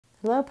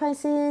Hello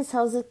Pisces,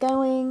 how's it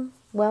going?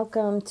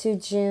 Welcome to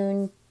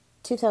June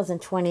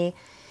 2020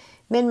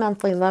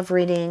 mid-monthly love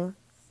reading.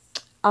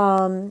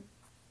 I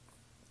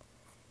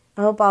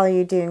hope all of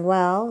you are doing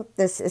well.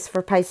 This is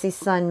for Pisces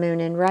Sun, Moon,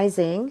 and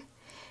Rising.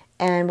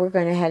 And we're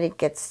going to head and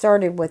get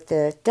started with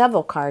the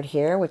Devil card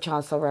here, which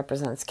also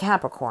represents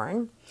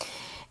Capricorn.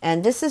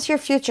 And this is your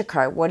future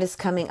card. What is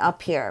coming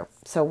up here?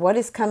 So what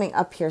is coming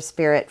up here,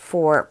 Spirit,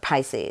 for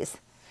Pisces?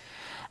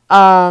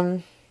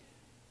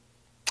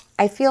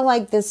 I feel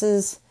like this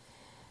is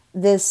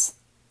this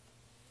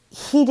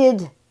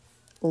heated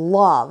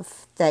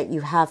love that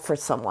you have for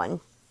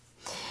someone.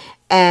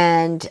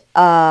 And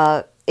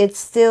it's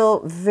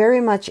still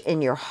very much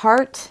in your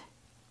heart.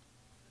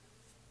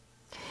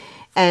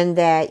 And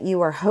that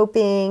you are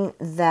hoping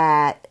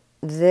that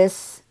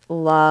this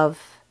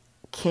love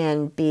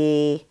can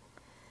be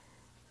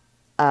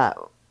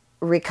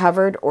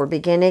recovered or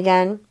begin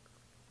again.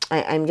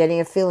 I'm getting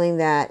a feeling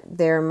that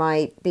there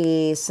might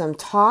be some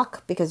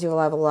talk, because you will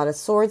have a lot of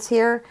swords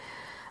here,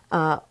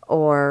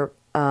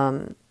 talk,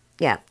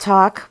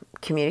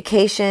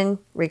 communication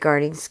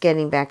regarding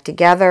getting back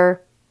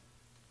together.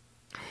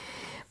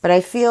 But I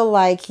feel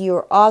like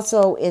you're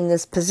also in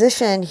this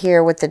position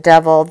here with the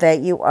Devil that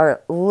you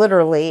are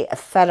literally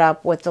fed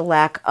up with the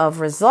lack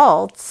of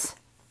results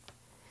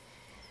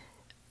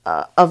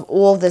of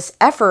all this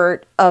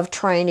effort of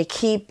trying to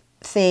keep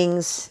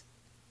things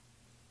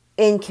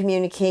in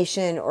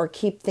communication or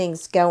keep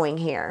things going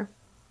here.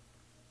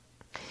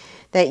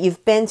 That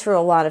you've been through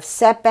a lot of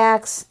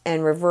setbacks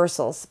and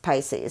reversals,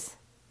 Pisces.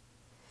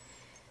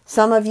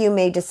 Some of you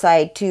may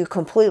decide to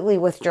completely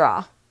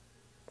withdraw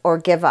or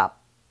give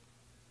up,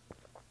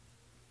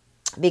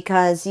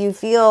 because you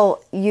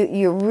feel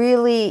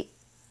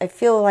I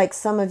feel like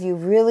some of you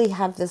really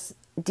have this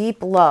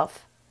deep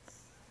love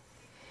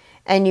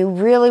and you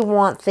really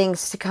want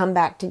things to come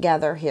back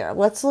together here.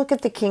 Let's look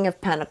at the King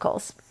of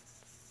Pentacles.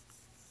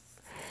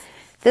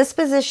 This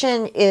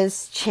position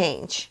is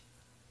change.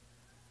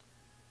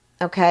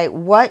 Okay,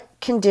 what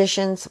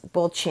conditions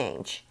will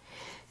change?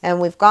 And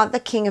we've got the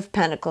King of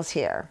Pentacles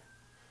here.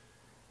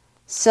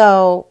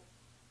 So,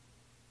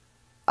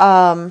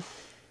 I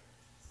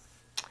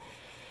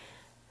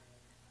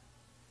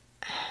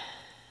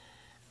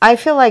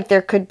feel like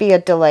there could be a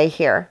delay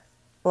here.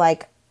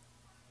 Like,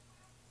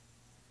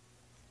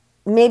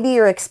 maybe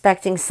you're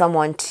expecting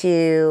someone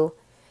to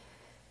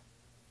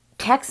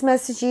text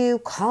message you,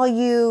 call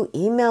you,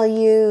 email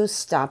you,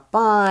 stop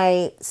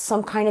by,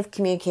 some kind of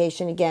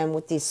communication again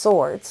with these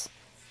swords.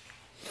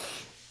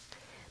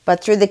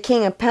 But through the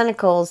King of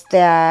Pentacles,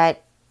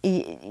 that,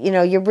 you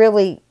know,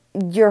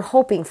 you're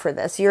hoping for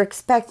this. You're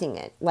expecting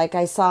it, like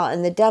I saw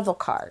in the Devil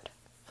card.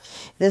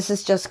 This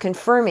is just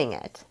confirming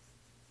it.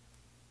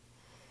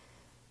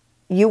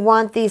 You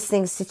want these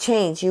things to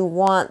change. You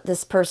want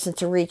this person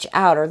to reach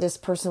out, or this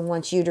person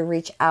wants you to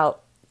reach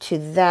out to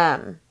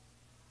them.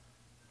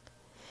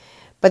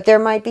 But there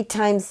might be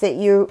times that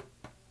you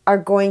are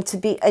going to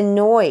be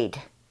annoyed.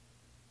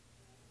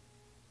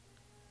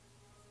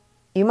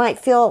 You might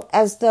feel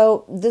as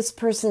though this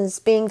person is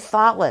being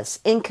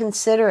thoughtless,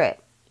 inconsiderate,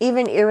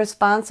 even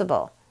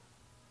irresponsible.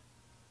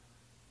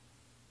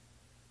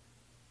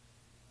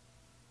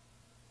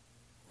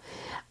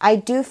 I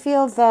do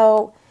feel,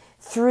 though,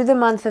 through the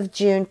month of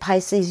June,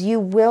 Pisces, you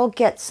will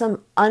get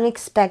some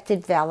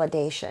unexpected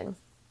validation.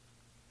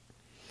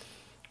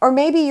 Or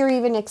maybe you're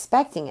even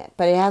expecting it,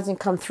 but it hasn't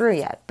come through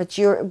yet. But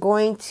you're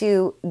going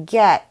to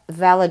get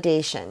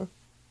validation.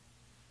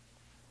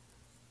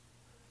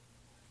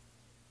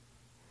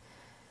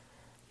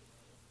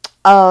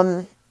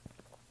 We're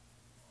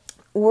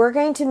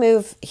going to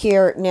move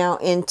here now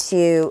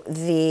into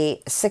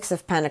the Six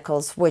of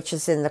Pentacles, which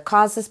is in the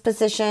causes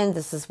position.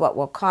 This is what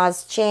will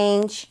cause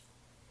change.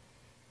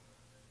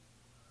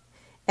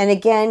 And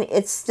again,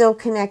 it's still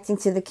connecting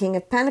to the King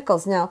of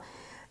Pentacles. Now,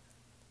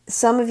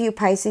 some of you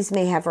Pisces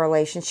may have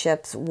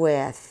relationships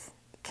with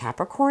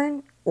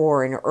Capricorn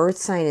or an earth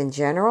sign in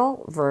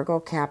general, Virgo,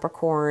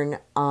 Capricorn,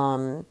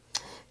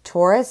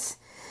 Taurus.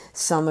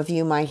 Some of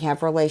you might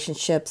have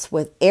relationships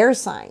with air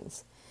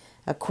signs,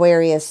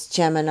 Aquarius,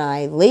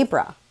 Gemini,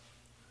 Libra.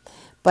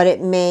 But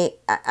it may,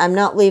 I'm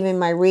not leaving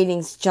my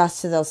readings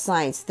just to those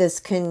signs. This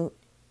can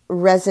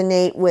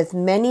resonate with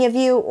many of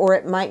you, or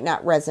it might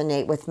not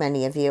resonate with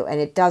many of you, and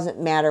it doesn't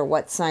matter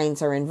what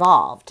signs are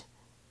involved.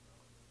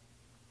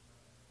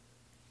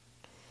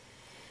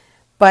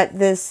 But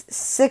this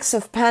Six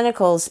of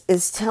Pentacles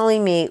is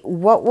telling me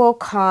what will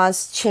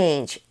cause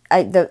change.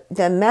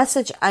 The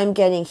message I'm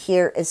getting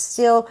here is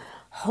still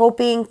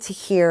hoping to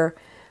hear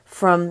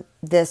from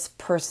this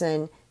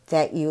person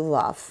that you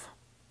love.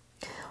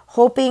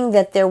 Hoping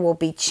that there will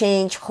be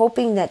change.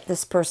 Hoping that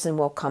this person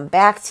will come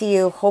back to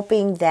you.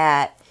 Hoping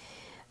that,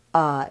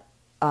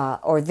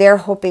 or they're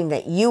hoping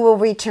that you will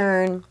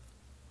return.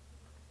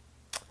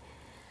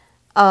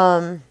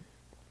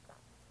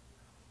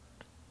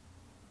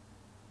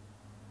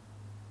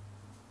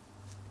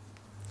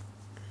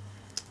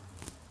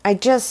 I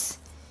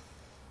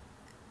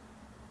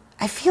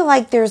feel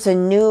like there's a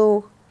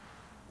new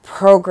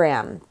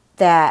program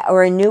that,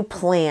 or a new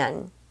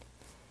plan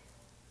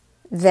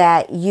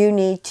that you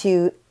need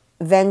to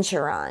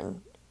venture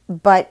on.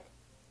 But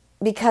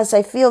because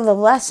I feel the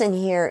lesson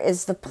here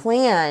is the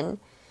plan,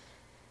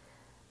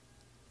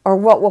 or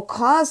what will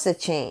cause the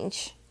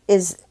change,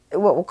 is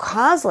what will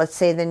cause, let's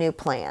say, the new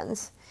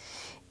plans,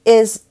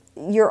 is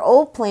your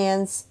old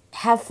plans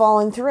have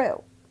fallen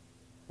through.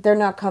 They're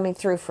not coming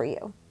through for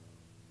you.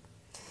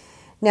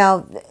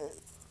 Now,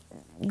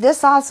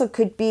 this also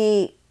could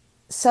be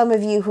some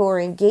of you who are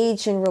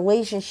engaged in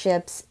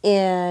relationships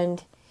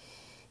and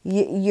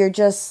you're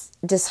just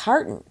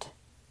disheartened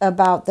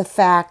about the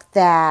fact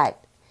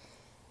that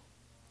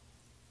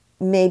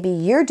maybe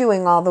you're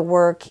doing all the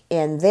work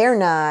and they're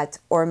not,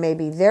 or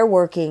maybe they're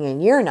working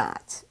and you're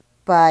not.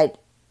 But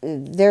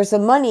there's a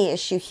money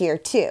issue here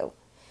too.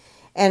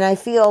 And I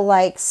feel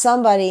like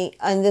somebody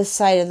on this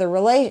side of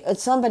the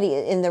somebody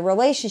in the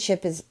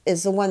relationship is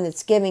the one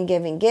that's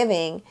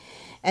giving,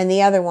 and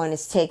the other one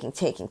is taking.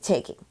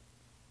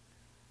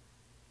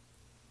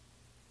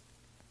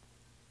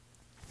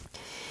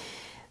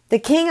 The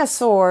King of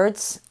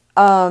Swords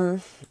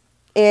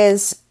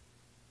is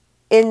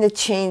in the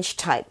change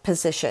type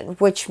position,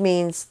 which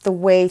means the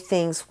way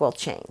things will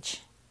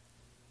change.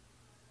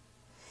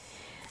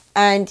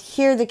 And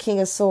here the King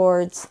of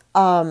Swords,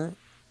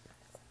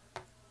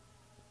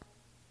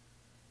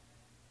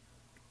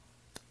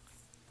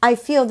 I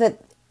feel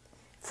that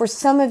for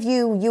some of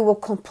you, you will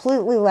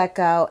completely let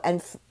go,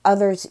 and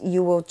others,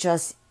 you will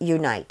just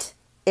unite.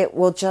 It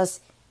will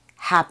just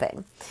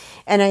happen.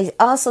 And I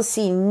also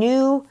see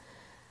new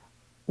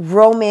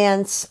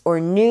romance or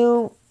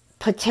new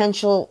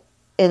potential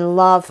in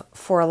love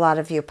for a lot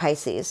of you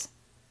Pisces.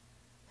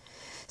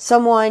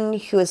 Someone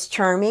who is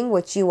charming,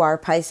 which you are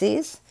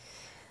Pisces.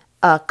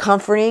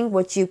 Comforting,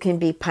 which you can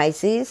be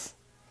Pisces.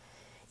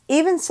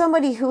 Even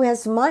somebody who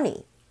has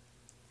money.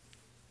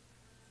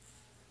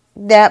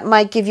 That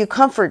might give you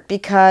comfort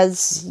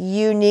because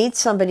you need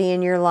somebody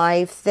in your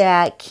life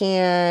that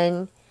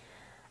can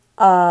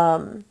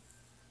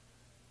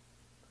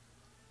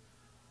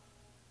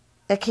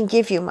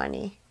give you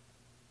money.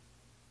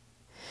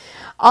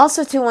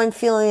 Also, too, I'm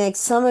feeling like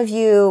some of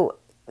you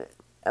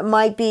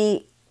might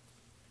be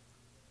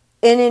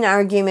in an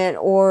argument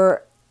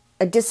or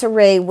a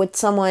disarray with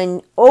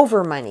someone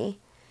over money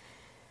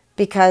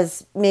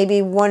because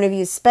maybe one of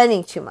you is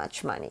spending too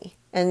much money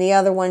and the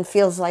other one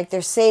feels like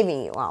they're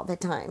saving you all the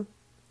time.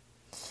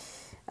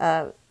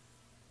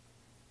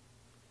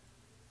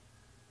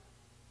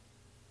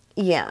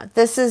 Yeah,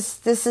 this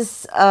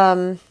is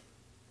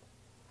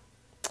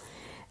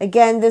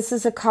again, this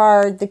is a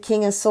card, the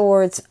King of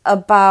Swords,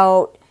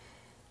 about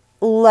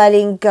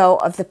letting go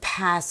of the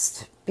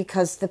past,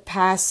 because the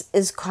past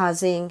is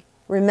causing,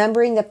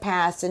 remembering the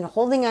past and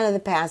holding on to the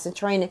past and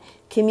trying to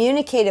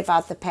communicate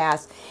about the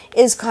past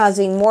is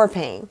causing more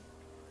pain.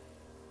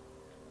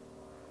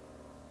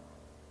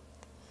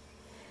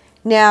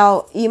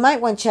 Now, you might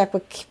want to check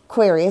with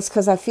Aquarius,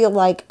 because I feel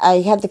like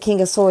I had the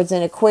King of Swords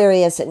in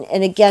Aquarius.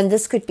 And again,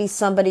 this could be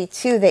somebody,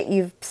 too, that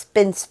you've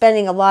been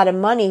spending a lot of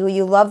money, who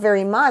you love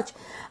very much,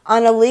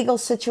 on a legal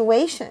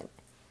situation.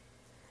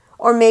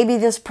 Or maybe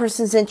this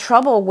person's in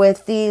trouble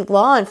with the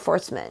law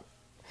enforcement.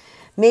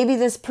 Maybe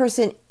this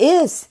person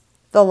is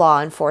the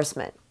law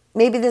enforcement.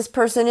 Maybe this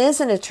person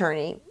is an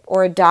attorney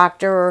or a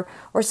doctor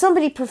or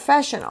somebody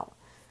professional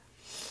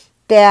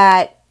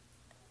that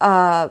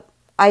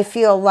I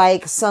feel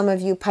like some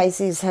of you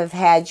Pisces have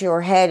had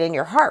your head and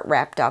your heart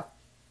wrapped up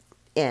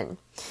in.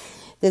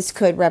 This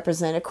could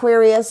represent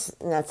Aquarius,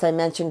 and as I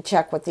mentioned,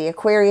 check with the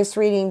Aquarius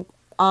reading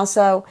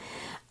also.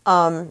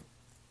 And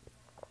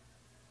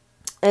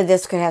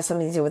this could have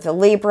something to do with a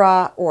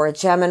Libra or a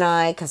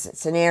Gemini, because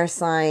it's an air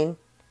sign.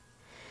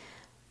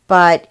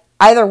 But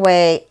either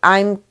way,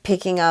 I'm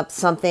picking up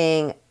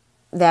something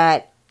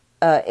that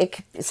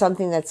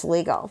something that's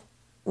legal.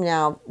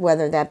 Now,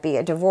 whether that be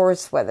a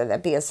divorce, whether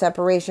that be a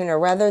separation, or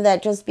whether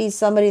that just be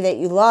somebody that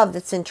you love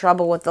that's in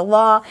trouble with the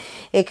law,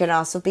 it can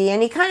also be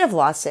any kind of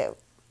lawsuit.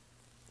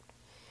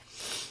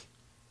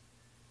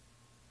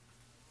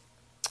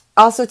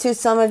 Also, too,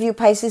 some of you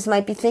Pisces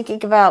might be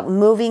thinking about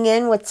moving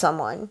in with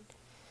someone.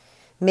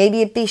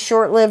 Maybe it be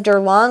short-lived or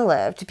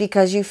long-lived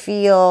because you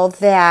feel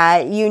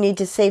that you need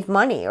to save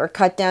money or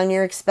cut down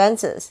your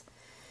expenses.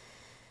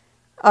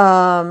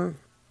 Or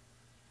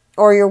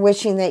you're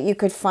wishing that you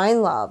could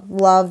find love.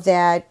 Love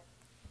that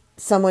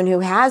someone who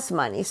has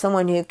money,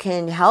 someone who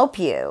can help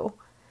you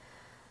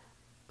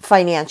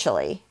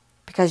financially,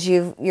 because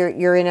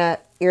you're in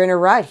a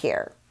rut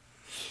here.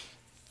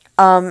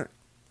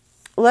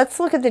 Let's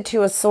look at the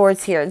Two of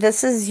Swords here.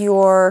 This is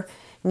your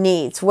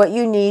needs, what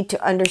you need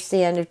to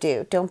understand or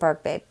do. Don't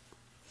bark, babe.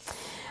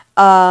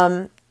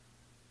 I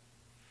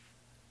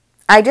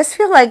just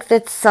feel like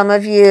that some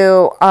of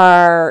you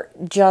are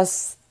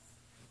just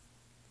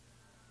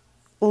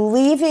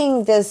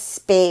leaving this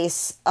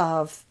space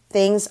of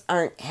things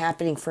aren't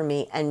happening for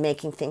me and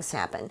making things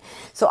happen.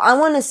 So I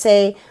want to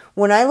say,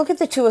 when I look at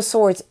the Two of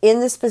Swords in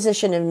this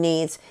position of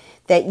needs,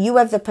 that you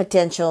have the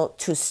potential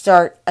to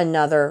start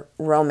another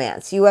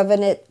romance. You have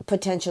a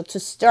potential to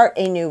start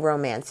a new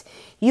romance.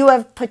 You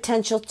have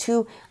potential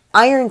to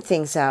iron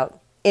things out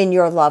in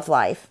your love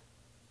life.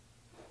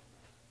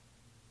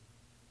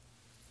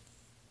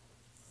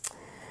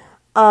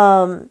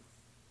 I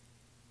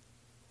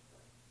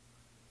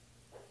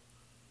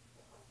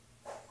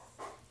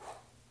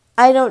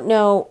don't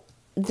know,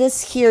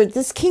 this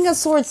King of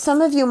Swords,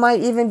 some of you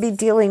might even be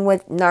dealing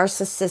with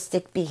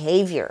narcissistic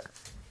behavior.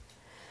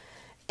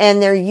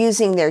 And they're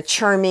using their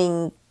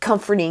charming,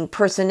 comforting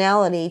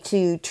personality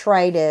to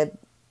try to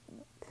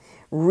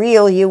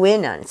reel you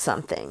in on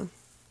something.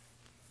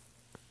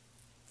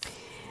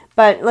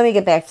 But let me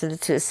get back to the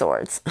Two of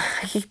Swords.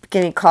 I keep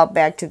getting called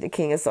back to the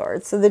King of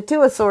Swords. So the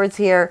Two of Swords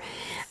here,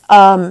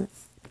 I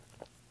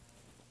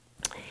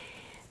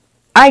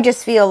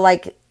just feel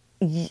like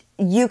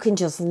you can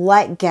just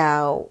let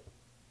go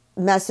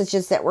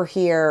messages that were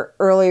here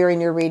earlier in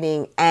your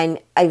reading, and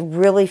I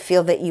really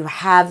feel that you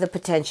have the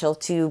potential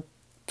to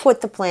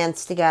put the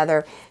plans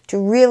together, to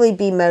really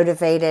be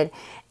motivated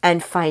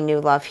and find new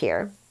love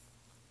here.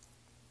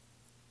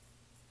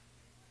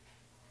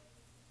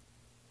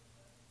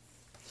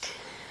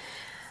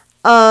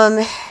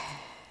 I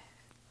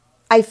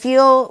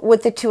feel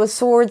with the Two of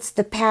Swords,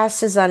 the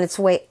past is on its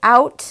way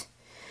out.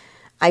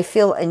 I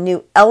feel a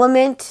new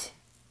element,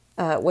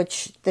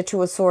 which the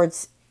Two of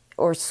Swords,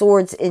 or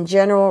swords in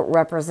general,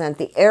 represent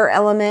the air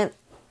element.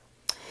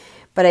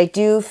 But I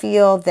do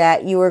feel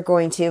that you are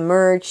going to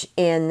emerge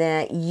and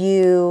that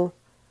you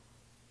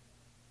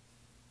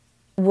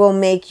will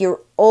make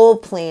your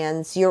old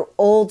plans, your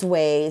old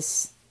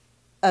ways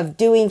of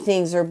doing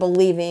things or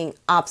believing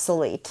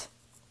obsolete.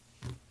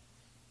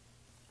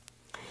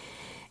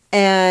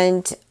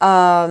 And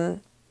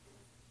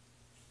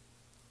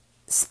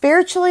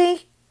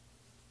spiritually,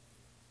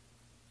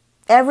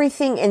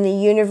 everything in the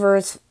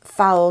universe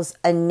follows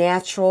a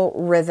natural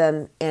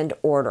rhythm and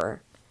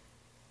order.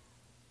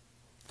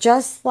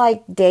 Just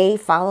like day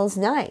follows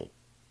night.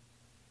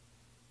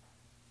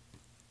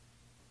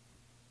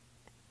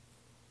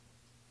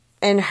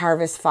 And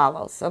harvest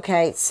follows.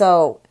 Okay,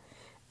 so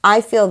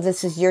I feel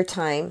this is your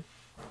time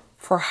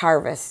for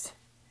harvest.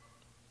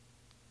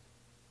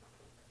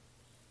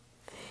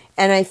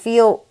 And I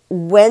feel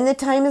when the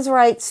time is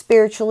right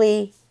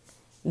spiritually,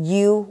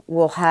 you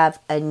will have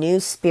a new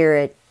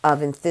spirit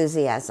of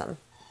enthusiasm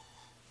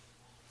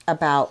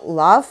about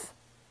love,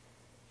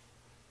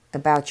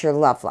 about your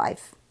love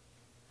life.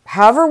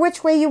 However,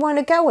 which way you want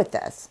to go with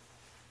this.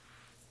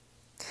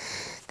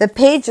 The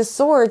Page of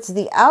Swords,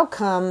 the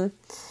outcome,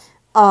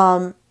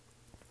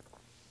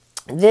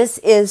 this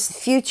is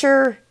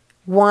future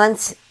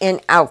wants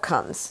and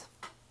outcomes.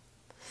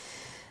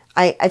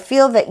 I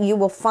feel that you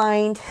will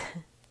find,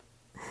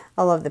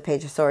 I love the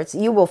Page of Swords,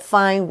 you will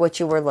find what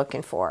you were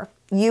looking for.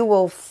 You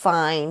will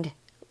find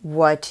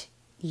what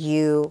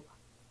you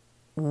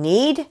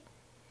need,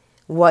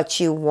 what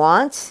you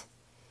want.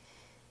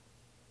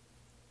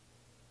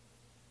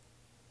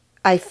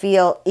 I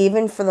feel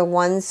even for the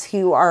ones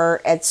who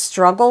are at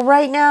struggle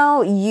right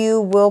now, you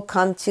will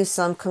come to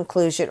some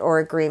conclusion or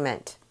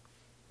agreement.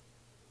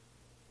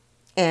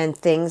 And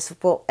things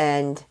will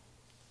end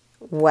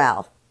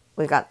well.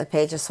 We got the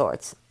Page of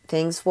Swords.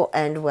 Things will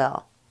end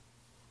well.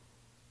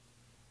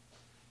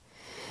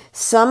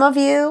 Some of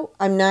you,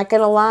 I'm not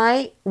going to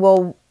lie,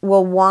 will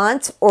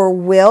want or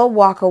will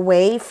walk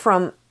away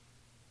from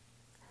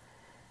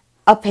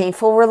a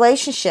painful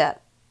relationship.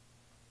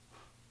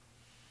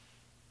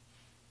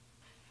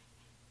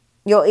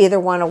 You'll either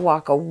want to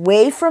walk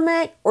away from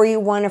it or you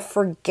want to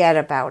forget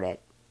about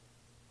it.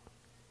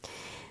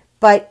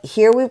 But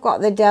here we've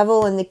got the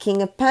Devil and the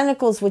King of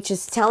Pentacles, which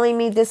is telling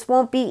me this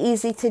won't be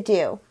easy to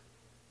do.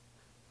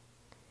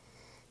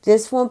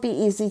 This won't be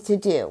easy to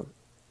do.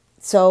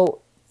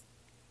 So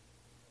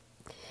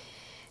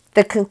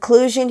the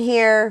conclusion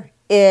here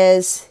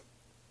is,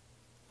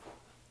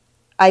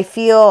 I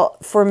feel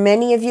for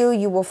many of you,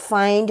 you will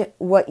find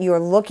what you're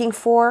looking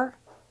for,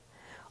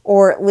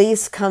 or at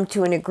least come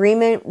to an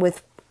agreement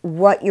with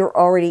what you're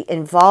already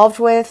involved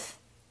with,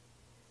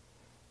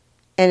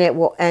 and it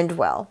will end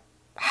well.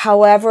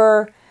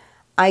 However,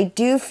 I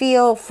do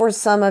feel for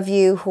some of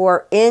you who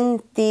are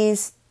in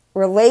these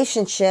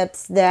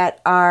relationships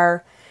that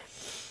are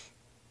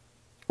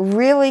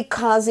really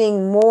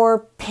causing more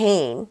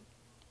pain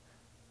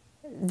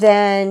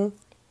than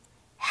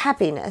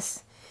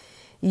happiness,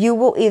 you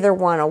will either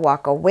want to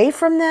walk away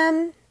from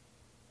them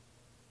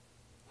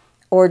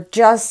or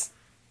just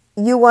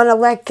you want to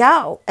let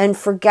go and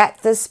forget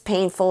this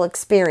painful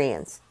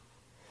experience.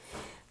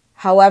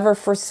 However,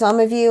 for some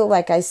of you,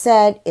 like I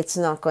said, it's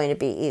not going to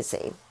be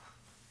easy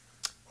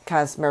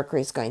because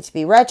Mercury is going to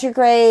be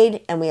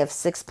retrograde and we have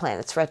 6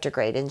 planets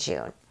retrograde in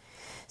June.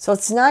 So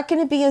it's not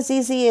going to be as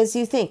easy as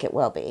you think it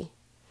will be.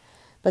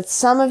 But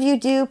some of you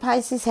do,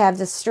 Pisces, have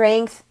the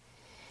strength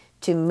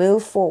to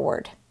move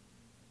forward.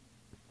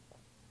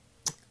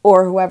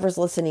 Or whoever's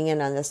listening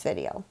in on this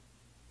video.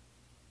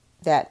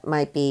 that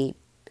might be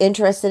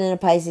interested in a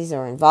Pisces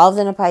or involved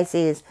in a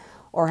Pisces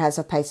or has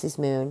a Pisces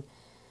moon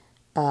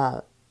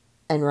and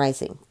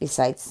rising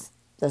besides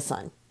the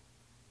sun.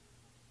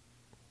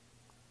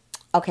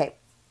 Okay.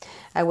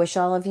 I wish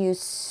all of you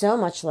so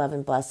much love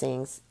and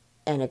blessings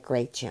and a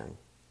great June.